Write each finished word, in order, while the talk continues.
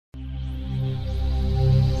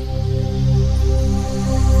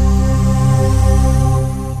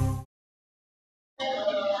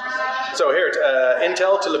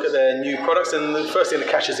Intel to look at their new products, and the first thing that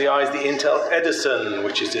catches the eye is the Intel Edison,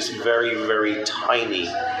 which is this very, very tiny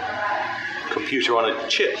computer on a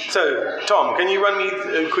chip. So, Tom, can you run me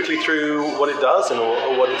quickly through what it does and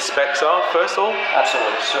what its specs are, first of all?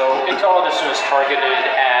 Absolutely. So, Intel Edison is targeted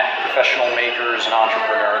at professional makers and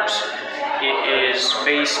entrepreneurs. It is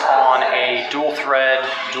based on a dual-thread,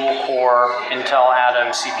 dual-core Intel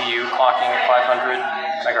Atom CPU clocking at 500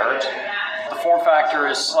 megahertz. The form factor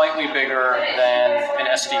is slightly bigger than an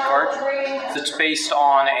SD card. It's based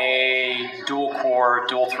on a dual-core,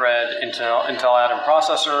 dual-thread Intel Atom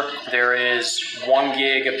processor. There is 1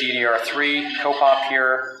 gig of DDR3 copop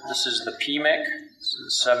here. This is the PMIC. This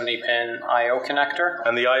is a 70-pin I/O connector.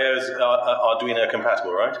 And the I/Os are Arduino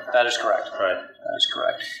compatible, right? That is correct. Right. That is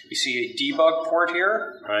correct. You see a debug port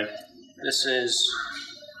here. Right. This is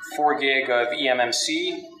 4 gig of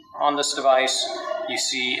eMMC on this device. You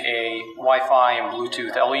see a Wi-Fi and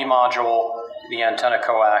Bluetooth LE module, the antenna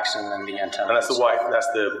coax, and then the antenna. And that's the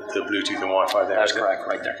Bluetooth and Wi-Fi there. That's correct,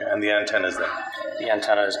 right there. Okay. And the antenna's there. The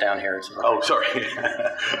antenna is down here. Oh, sorry.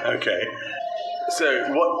 Okay. So,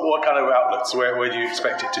 what kind of outlets? Where do you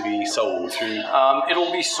expect it to be sold through?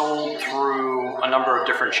 It'll be sold through a number of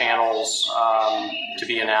different channels to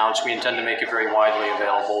be announced. We intend to make it very widely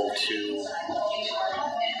available to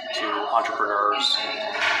entrepreneurs and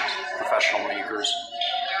professional makers.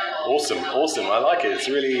 Awesome. I like it. It's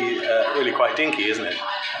really quite dinky, isn't it?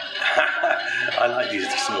 I like these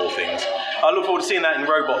small things. I look forward to seeing that in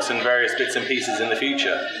robots and various bits and pieces in the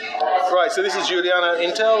future. Right, so this is Juliana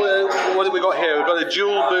Intel. What have we got here? We've got a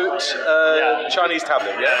dual boot Chinese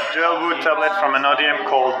tablet, yeah? Dual boot tablet from an ODM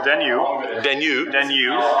called Denyu. Denyu?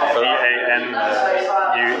 Denyu. D-A-N-U-E-Y.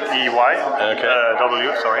 Okay.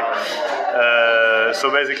 W, sorry. So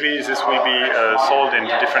basically, this will be sold in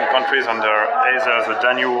different countries under either the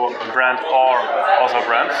Denyu brand or other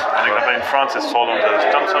brands. For example, in France, it's sold under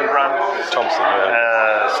the Thomson brand. Thomson,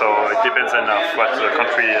 yeah. So it depends on what the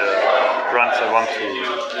country brands want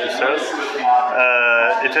to sell.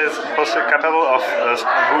 It is capable of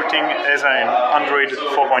booting either in Android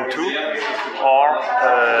 4.2 or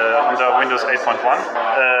under Windows 8.1.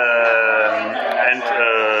 And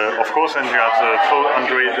of course, when you have the full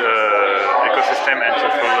Android ecosystem and the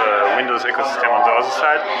full Windows ecosystem on the other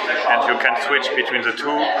side, and you can switch between the two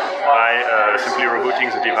by simply rebooting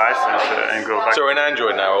the device and go back. So we're in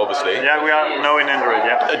Android now, obviously. Yeah, we are now in Android.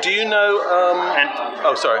 Yeah. Do you know?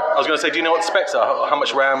 Oh, sorry. I was going to say, do you know what the specs are? How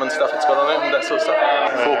much RAM and stuff it's got on it and that sort of stuff?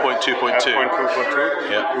 4.2.2. 4.2.2.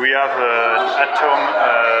 Yeah. We have Atom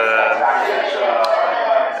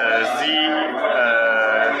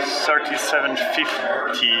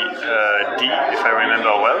Z3750D, if I remember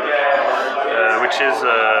well, which is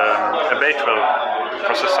a Bay12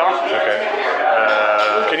 processor. Okay.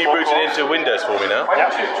 Can you boot it into Windows for me now? Yeah,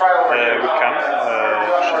 we can.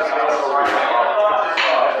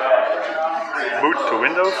 Boot to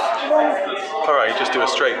Windows. Alright, you just do a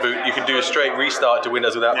straight boot. You can do a straight restart to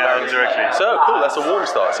Windows without Yeah, directly. So cool, that's a warm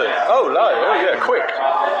start. So quick.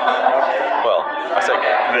 Well, I say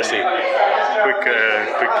let's see. Quick in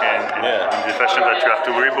the fashion that you have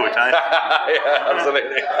to reboot, huh? Yeah,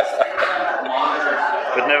 absolutely.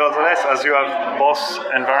 But nevertheless, as you have both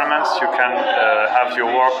environments, you can have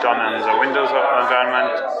your work done in the Windows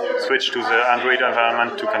environment, switch to the Android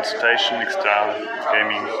environment to consultation, extra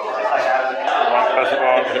gaming. Wrong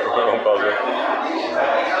password. Wrong password.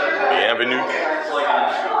 Bienvenue.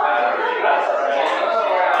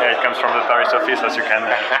 Yeah, it comes from the Paris office, as you can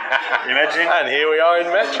imagine. And here we are in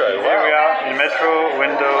Metro. Wow. Here we are in Metro,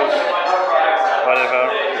 Windows, whatever.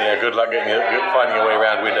 Yeah, good luck finding your way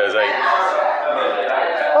around Windows 8.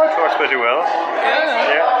 Oh, it works pretty well.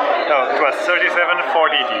 Yeah. No, it was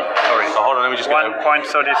 3740D. Sorry. Oh, hold on, let me just get 1.33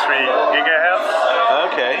 gigahertz.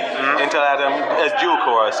 Okay. Intel Atom as dual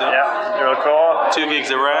core, I assume. Yeah, dual core. 2 gigs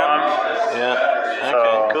of RAM. Yeah.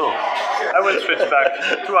 Okay, cool. I will switch back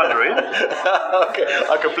to Android. Okay.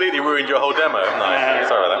 I completely ruined your whole demo, haven't I?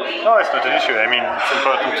 Sorry about that. No, it's not an issue. I mean, it's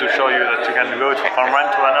important to show you that you can go from one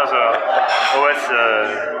to another OS.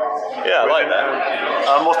 Yeah, I like that.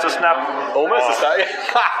 Almost a snap. Almost a snap.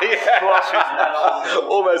 Yeah. 2 or 3 snaps.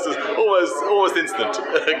 Almost instant.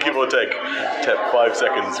 Give or take. 5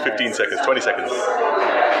 seconds, 15 seconds, 20 seconds.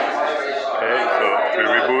 Okay, so it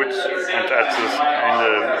will reboot, and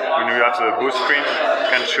when you have the boot screen, you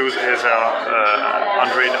can choose either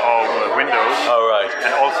Android or Windows. Oh, right.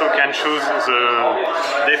 And also can choose the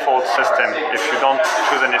default system. If you don't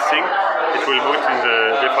choose anything, it will boot in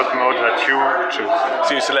the default mode that you choose.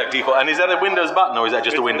 So you select default, and is that a Windows button or is that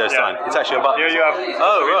just a Windows sign? It's actually a button. Here you have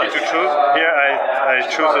right. to choose. Here I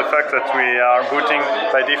choose the fact that we are booting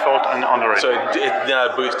by default on Android. So it now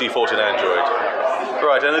boots default in Android.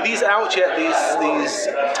 Right, and are these out yet? These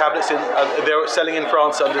tablets they're selling in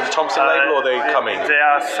France under the Thomson label, or are they coming? They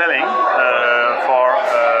are selling for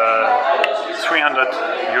 300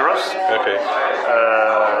 euros. Okay.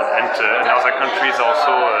 And in other countries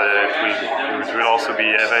also it will also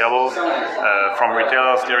be available from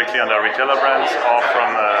retailers directly under retailer brands, or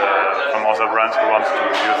from other brands who want to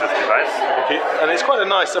use this device. Okay. And it's quite a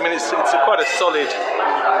nice. I mean, it's quite a solid.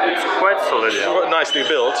 It's quite solid. Yeah. Nicely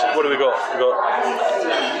built. What do we got?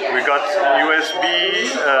 We got USB,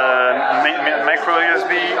 micro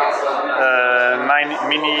USB,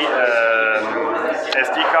 mini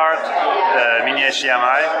SD card, mini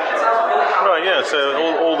HDMI. Right, yeah. So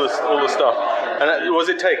all the stuff. And was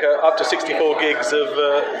it take up to 64 gigs of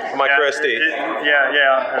micro SD?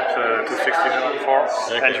 Up to 64.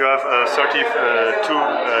 Okay. And you have a 32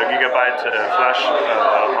 gigabyte flash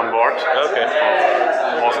on board. Okay.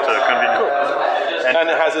 Most convenient. Cool. And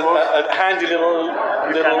it has a handy little.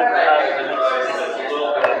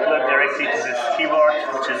 Plug directly to this keyboard,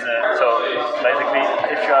 which is so basically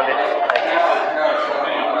if you have it like this,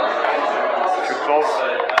 if you close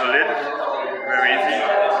the lid, very easy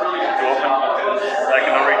to open, like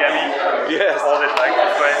an origami. Yes. Hold it like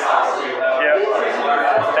this way. Here,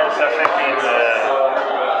 stands perfectly in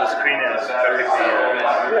the screen and it's perfectly.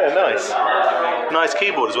 Yeah, nice. Nice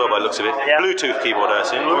keyboard as well by the looks of it. Yeah. Bluetooth keyboard, I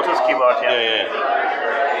assume. Bluetooth keyboard, yeah. Yeah.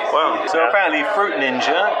 Wow. So apparently Fruit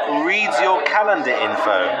Ninja reads your calendar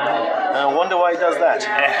info. I wonder why it does that.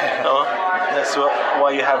 Oh, that's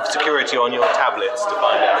why you have security on your tablets to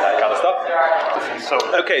find out that kind of stuff.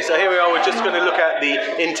 Okay, so here we are. We're just going to look at the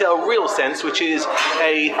Intel RealSense, which is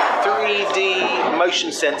a 3D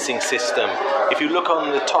motion sensing system. If you look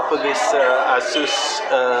on the top of this Asus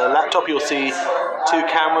laptop, you'll see two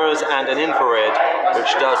cameras and an infrared,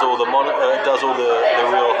 which does all the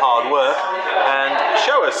real hard work. And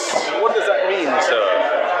show us, what does that mean, sir?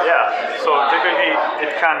 Yeah, so typically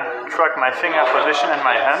it can track my finger position and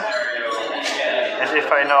my hand. And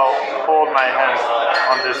if I now hold my hand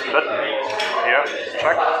on this button here,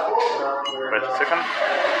 check. Wait a second.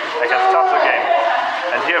 I can start the game.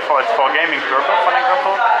 And here for gaming purpose, for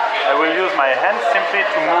example, I will use my hand simply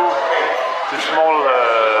to move the small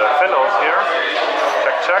fellows here.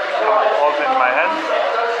 Check, hold in my hand,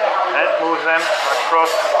 and move them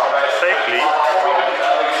across safely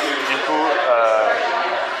into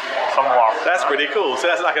some warp. That's pretty cool. So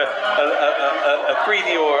that's like a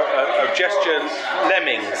 3D or a gesture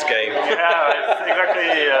lemmings game. Yeah, it's exactly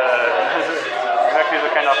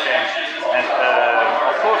the kind of game. And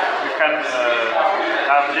of course, you can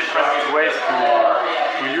have different ways to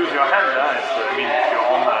use your hand. It's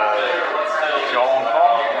your own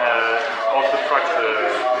palm. Also tracks the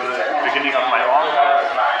beginning of my arm.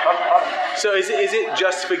 So is it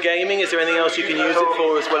just for gaming? Is there anything else you can use it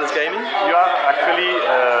for as well as gaming? You have actually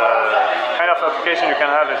kind of application you can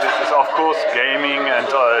have. This is of course gaming and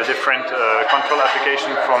different control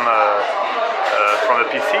application from a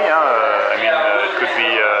PC. It could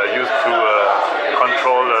be used to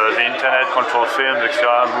control the internet, control films,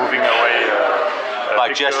 etc., moving away.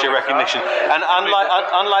 Like gesture recognition, and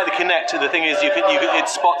unlike the Kinect, the thing is it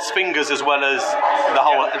spots fingers as well as the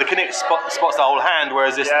whole. The Kinect spots the whole hand,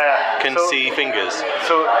 whereas this can see fingers.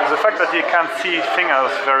 So the fact that you can see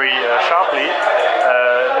fingers very sharply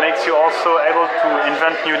makes you also able to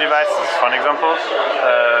invent new devices. For example,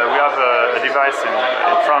 we have a device in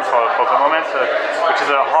France for the moment, which is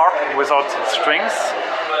a harp without strings.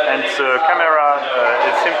 And the camera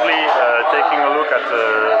is simply taking a look at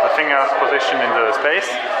the finger's position in the space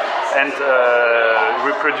and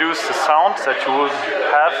reproduce the sound that you would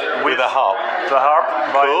have with a harp. The harp.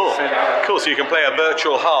 Cool. So you can play a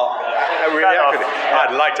virtual harp.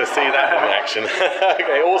 I'd like to see that in action.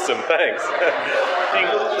 Okay, awesome. Thanks.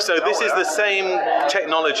 So this is the same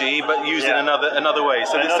technology, but used in another way.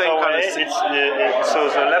 So the same kind of. So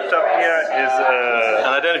the laptop here is. And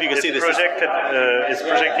I don't know if you can see this. It's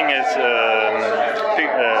projecting its.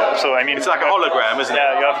 It's like a hologram, isn't it?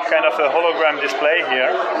 Yeah, you have kind of a hologram display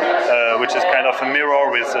here, which is kind of a mirror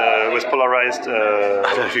with polarized.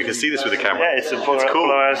 I don't know if you can see this with the camera. Yeah, it's a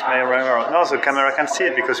polarized mirror. No, the camera can see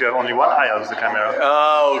it because you have only one eye of the camera.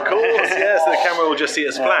 Oh, of course. Yes, the camera will just see it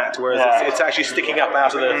as flat, whereas it's actually sticking up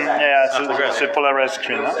out of the. It's a polarized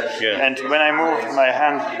screen. Huh? Yeah. And when I move my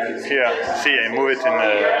hand here, see, I move it in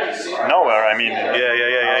nowhere.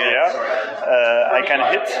 Here, I can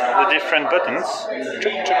hit the different buttons.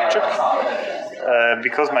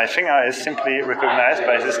 because my finger is simply recognized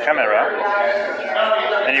by this camera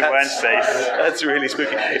anywhere in space. That's really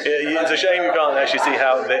spooky. It's a shame you can't actually see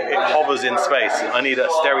how it hovers in space. I need a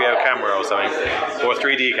stereo camera or something, or a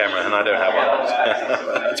 3D camera, and I don't have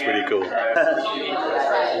one. That's pretty cool.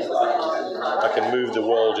 I can move the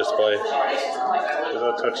wall just by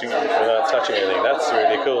without touching anything. That's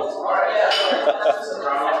really cool.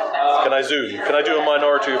 Can I zoom? Can I do a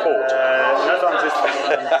Minority Report? Not on this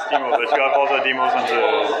demo, but you have other demos on the...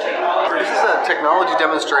 This is a technology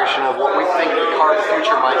demonstration of what we think the car of the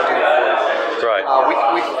future might do for you. Right.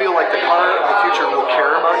 We feel like the car of the future will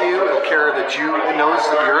care about you. It'll care that it knows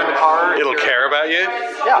that you're in the car. It'll care about you?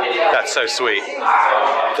 Yeah. That's so sweet.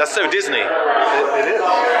 That's so Disney. It is.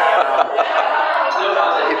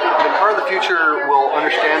 The car of the future will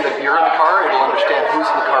understand that you're in the car. It'll understand who's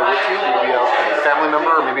in the car with you. Maybe a family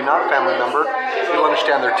member or maybe not a family member. It'll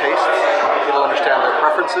understand their tastes. It'll understand their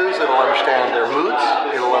preferences. It'll understand their moods.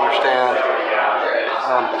 It'll understand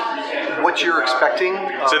what you're expecting.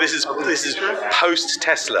 So this is post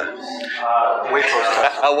Tesla. Way post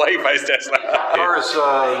Tesla. Way post Tesla. The car is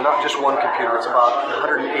not just one computer. It's about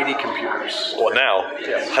 180 computers. What now?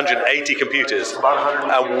 Yes. 180 computers. About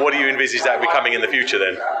 180. And what do you envisage that becoming in the future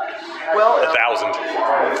then? Well, 1,000.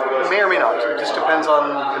 May or may not. It just depends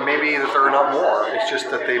on maybe that there are not more. It's just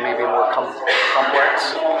that they may be more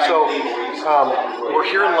complex. So we're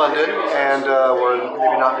here in London, and we're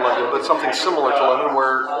maybe not in London, but something similar to London,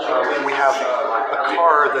 where we have a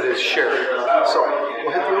car that is shared. So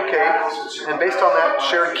we'll hit the OK, and based on that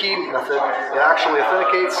shared key method, it actually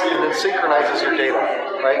authenticates and then synchronizes your data.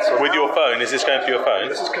 Right? So with your phone, is this going to your phone?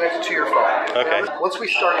 This is connected to your phone. Okay. Now, once we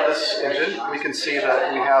start this engine, we can see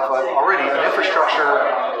that we have already an infrastructure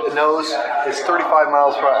that knows it's 35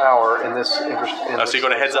 miles per hour in this. So you've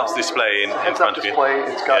got a heads-up display in front of you.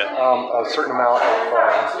 It's got a certain amount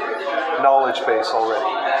of knowledge base already.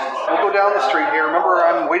 We'll go down the street here. Remember,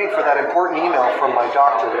 I'm waiting for that important email from my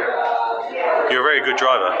doctor. You're a very good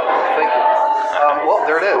driver. Thank you. Well,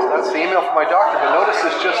 there it is. That's the email from my doctor. But notice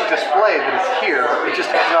it's just displayed that it's here. It just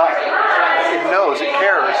has not. It knows. It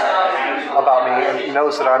cares about me and it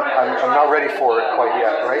knows that I'm not ready for it quite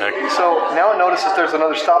yet. Right. Okay. So now it notices there's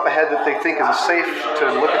another stop ahead that they think is safe to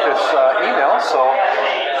look at this email. So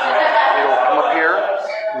it'll come up here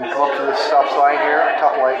and come up to this stop sign here,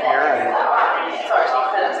 top light here, and.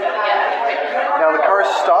 Now the car is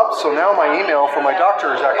stopped, so now my email from my doctor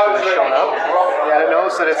has actually shown up, and it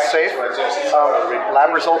knows that it's safe. Lab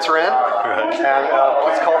results are in, and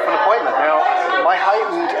please call for an appointment. Now, my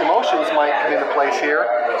heightened emotions might come into place here,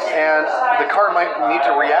 and the car might need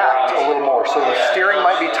to react a little more. So the steering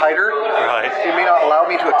might be tighter. Right. It may not allow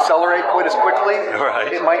me to accelerate quite as quickly. Right.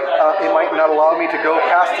 It might not allow me to go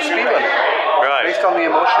past the speed limit. Right. Based on the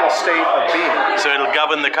emotional state of being. So it'll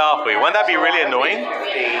govern the car for you. Won't that be really annoying?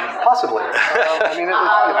 Possibly. I mean,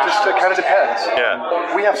 it just kind of depends.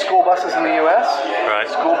 Yeah. We have school buses in the U.S. Right.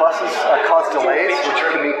 School buses cause delays, which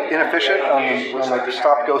can be inefficient on the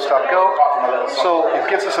stop, go, stop, go. So it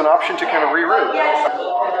gives us an option to kind of reroute.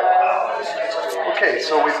 Okay,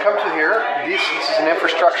 so we've come to here. This is an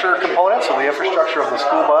infrastructure component, so the infrastructure of the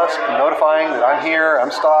school bus notifying that I'm here,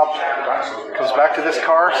 I'm stopped, comes back to this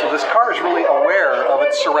car. So this car is really aware of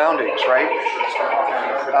its surroundings, right?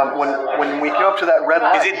 When we came up to that red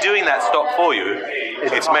light... Is it doing that stop for you?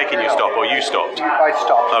 It's making you stop, or you stopped? I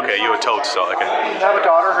stopped. Okay, you were told to stop, okay. I have a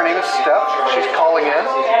daughter, her name is Steph. She's calling in.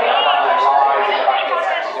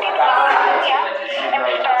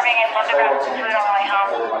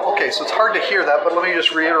 Okay, so it's hard to hear that, but let me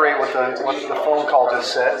just reiterate what the phone call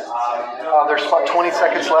just said. There's about 20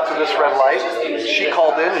 seconds left of this red light. She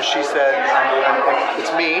called in and she said,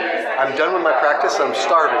 it's me, I'm done with my practice, I'm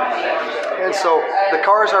starving. And so the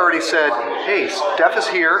car has already said, hey, Steph is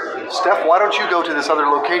here. Steph, why don't you go to this other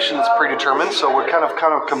location that's predetermined? So we're kind of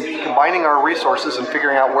combining our resources and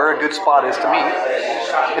figuring out where a good spot is to meet.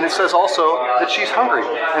 And it says also that she's hungry.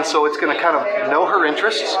 And so it's going to kind of know her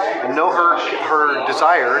interests and know her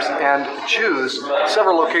desires and choose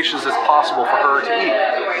several locations that's possible for her to eat.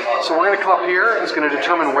 So we're going to come up here. It's going to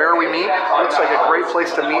determine where we meet. Looks like a great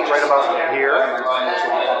place to meet right about here.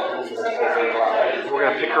 We're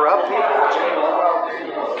going to pick her up.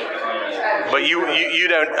 But you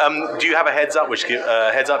don't. Do you have a heads-up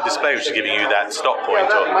heads-up display which is giving you that stop point?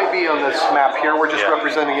 Yeah, that might be on this map here. We're just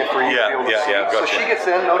representing it for you to be able to see. Gotcha. So she gets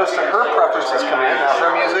in. Notice that her preferences come in. Now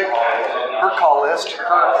her music, her call list,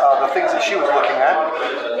 the things that she was looking at,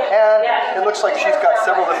 and it looks like she's got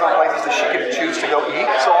several different places that she can choose to go eat.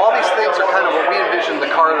 So all these things are kind of what we envision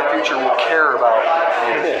the car of the future will care about.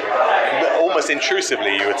 Yeah. Almost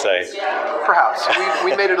intrusively, you would say. Perhaps.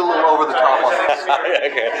 We made it a little over the top on this.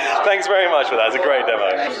 Okay. Thanks very much for that. It's a great demo.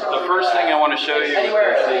 The first thing I want to show you is the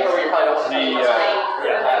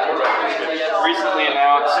recently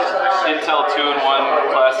announced Intel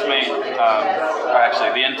 2-in-1 classmate, or actually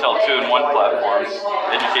the Intel 2-in-1 platform,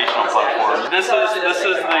 educational platform. This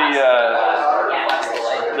is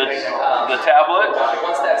the tablet,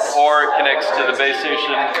 or it connects to the base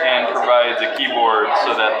station and provides a keyboard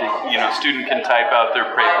so that the student can type out their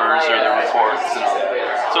papers or their reports and all that.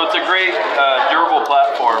 So it's a great durable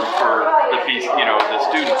platform for the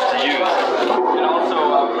students to use. It also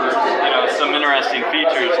offers some interesting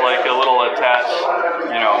features like a little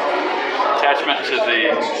attachment to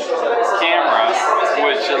the camera,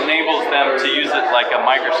 which enables them to use it like a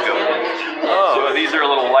microscope. So these are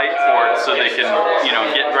little light ports, so they can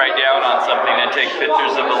get right down on something and take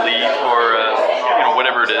pictures of a leaf or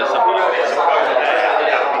whatever it is.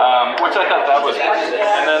 Which I thought that was great.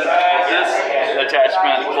 And then this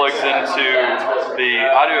attachment plugs into the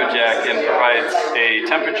audio jack and provides a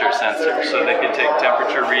temperature sensor, so they can take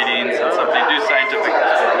temperature readings and something, do scientific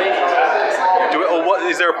experiments.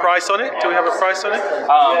 Is there a price on it? Do we have a price on it?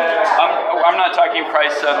 I'm not talking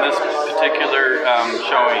price on this particular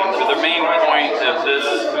showing. But the main point of this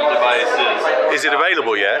device is... Is it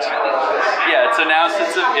available yet? Yeah, it's announced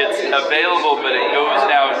it's available, but it goes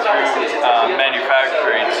now through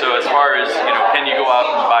manufacturing. So as far as, can you go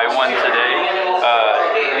out and buy one today?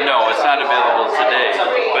 No, it's not available today.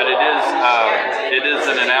 But it is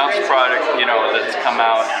an announced product, that's come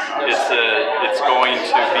out. It's going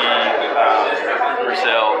to be for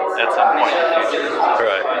sale at some point in the future.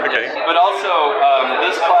 Right. Okay. But also,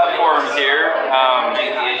 this platform here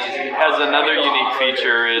has another unique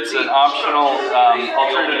feature. It's an optional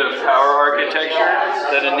alternative power architecture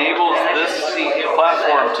that enables this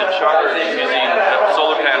platform to charge using a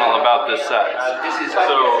solar panel about this size.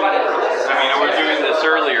 So, we were doing this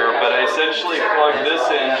earlier, but I essentially plug this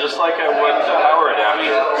in just like I would the power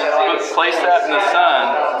adapter. Place that in the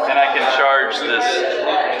sun, and I can charge this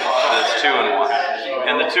 2-in-1.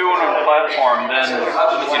 And the 2-in-1 platform then,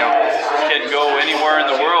 can go anywhere in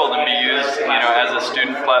the world and be used, as a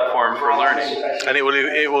student platform for learning. And it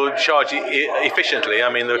will charge efficiently.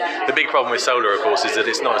 The big problem with solar, of course, is that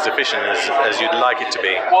it's not as efficient as you'd like it to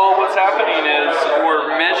be. Well, what's happening is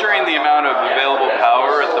we're measuring the amount of available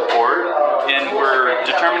power at the port, and we're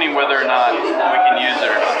determining whether or not we can use it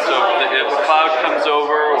or not. So if a cloud comes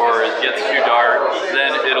over or it gets too dark,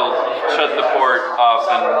 then it'll shut the port off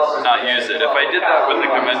and not use it. If I did that with a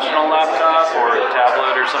conventional laptop or a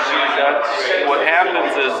tablet or something like that, what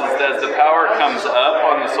happens is as the power comes up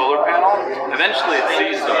on the solar panel, eventually it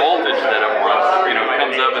sees the voltage that it wants. It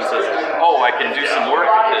comes up and says, oh, I can do some work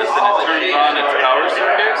with this, and it turns on its power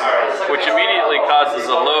circuit, which immediately causes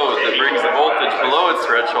a load that brings the voltage below its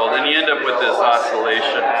threshold, and you end up with this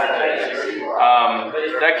oscillation.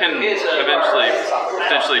 That can eventually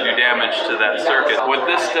potentially do damage to that circuit. What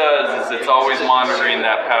this does is it's always monitoring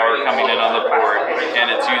that power coming in on the port, and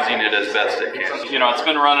it's using it as best it can. It's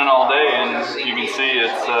been running all day, and you can see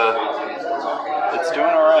it's doing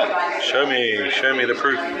all right. Show me the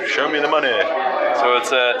proof. Show me the money. So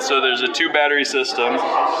there's a 2-battery system.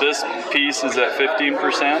 This piece is at 15%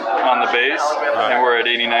 on the base, and we're at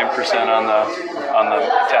 89% on the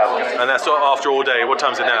tablet. And that's after all day. What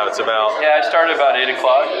time is it now? It's about... Yeah, I started about 8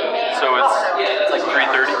 o'clock, so it's like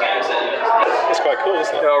 3:30. It's quite cool,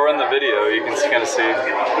 isn't it? Yeah, I'll run the video. You can kind of see.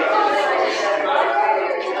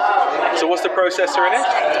 So what's the processor in it?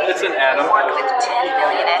 It's an Atom. Work with 10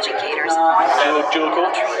 million educators in Dual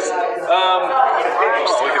core?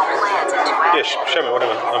 plans into Yeah, show me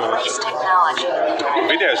whatever. this technology.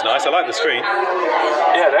 Video is nice. I like the screen.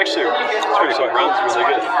 Yeah, it's really quite runs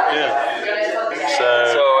really good. Yeah.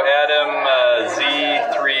 So Atom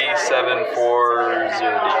Z3740D.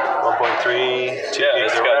 1.3.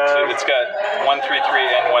 It's got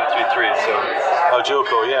 133 and 133. So dual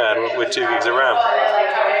core, yeah, and with 2 gigs of RAM.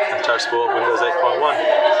 And touch support Windows 8.1.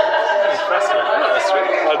 That's fascinating. Oh, that's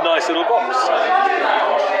really a nice little box.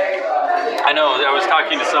 I know. I was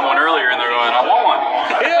talking to someone earlier, and they're going, "I want one."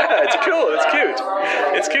 Yeah, it's cool. It's cute.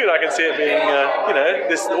 It's cute. I can see it being,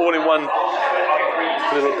 this all-in-one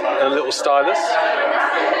little stylus.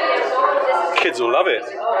 Kids will love it.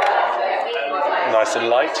 Nice and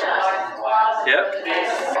light. Yep.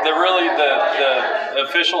 The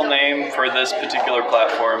official name for this particular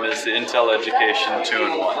platform is the Intel Education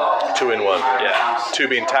 2-in-1. 2-in-1. Yeah. 2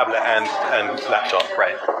 being tablet and laptop.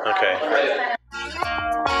 Right. Okay.